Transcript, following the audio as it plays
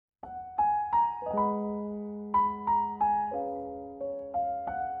Hey,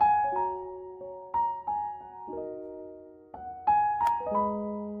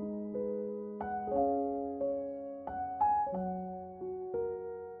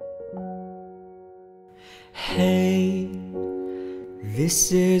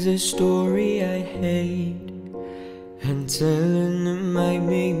 this is a story I hate, and telling it might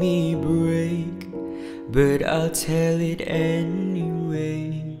make me break, but I'll tell it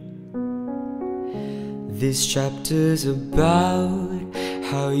anyway. This chapter's about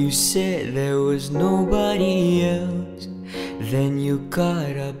how you said there was nobody else, then you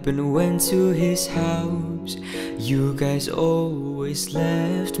got up and went to his house. You guys always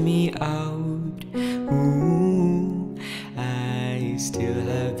left me out. Ooh, I still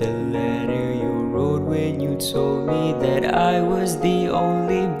have the letter you wrote when you told me that I was the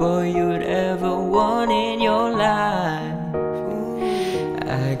only boy you'd ever want in your life.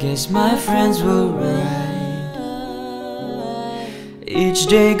 I guess my friends were right. Each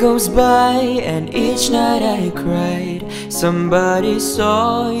day goes by and each night I cried. Somebody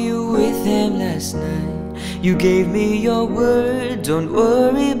saw you with him last night. You gave me your word, don't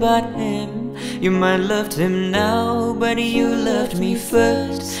worry about him. You might loved him now, but you loved me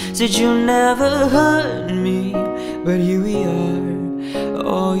first. Said you'll never hurt me, but here we are.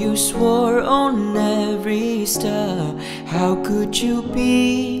 Oh, you swore on every star. How could you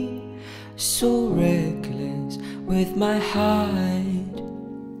be so reckless with my heart?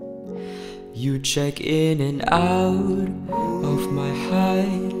 You check in and out of my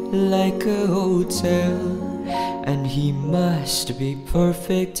heart like a hotel, and he must be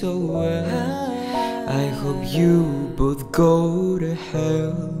perfect, oh well. I hope you both go to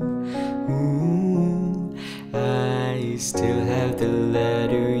hell. Ooh, I still have the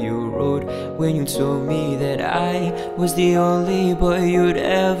letter you wrote when you told me that I was the only boy you'd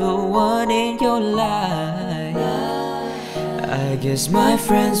ever want in your life. I guess my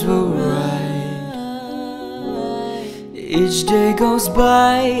friends were right. Each day goes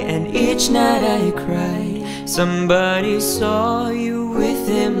by and each night I cry. Somebody saw you with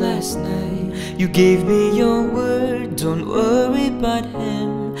him last night. You gave me your word, don't worry about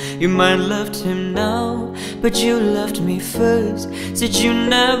him. You might loved him now, but you loved me first. Said you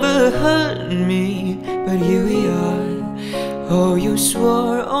never hurt me, but here we are. Oh, you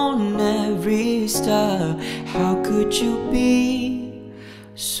swore on every star. How could you be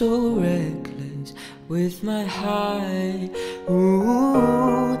so reckless with my heart?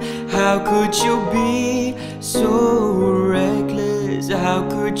 Ooh, how could you be so reckless? How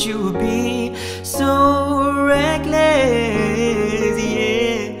could you be so reckless?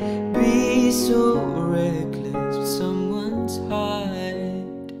 Yeah, be so reckless with someone's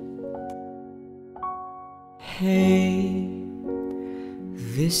heart. Hey,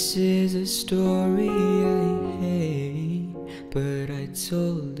 this is a story I hate, but I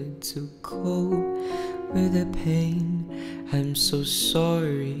told it to cope with the pain. I'm so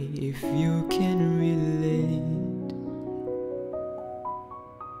sorry if you can relate.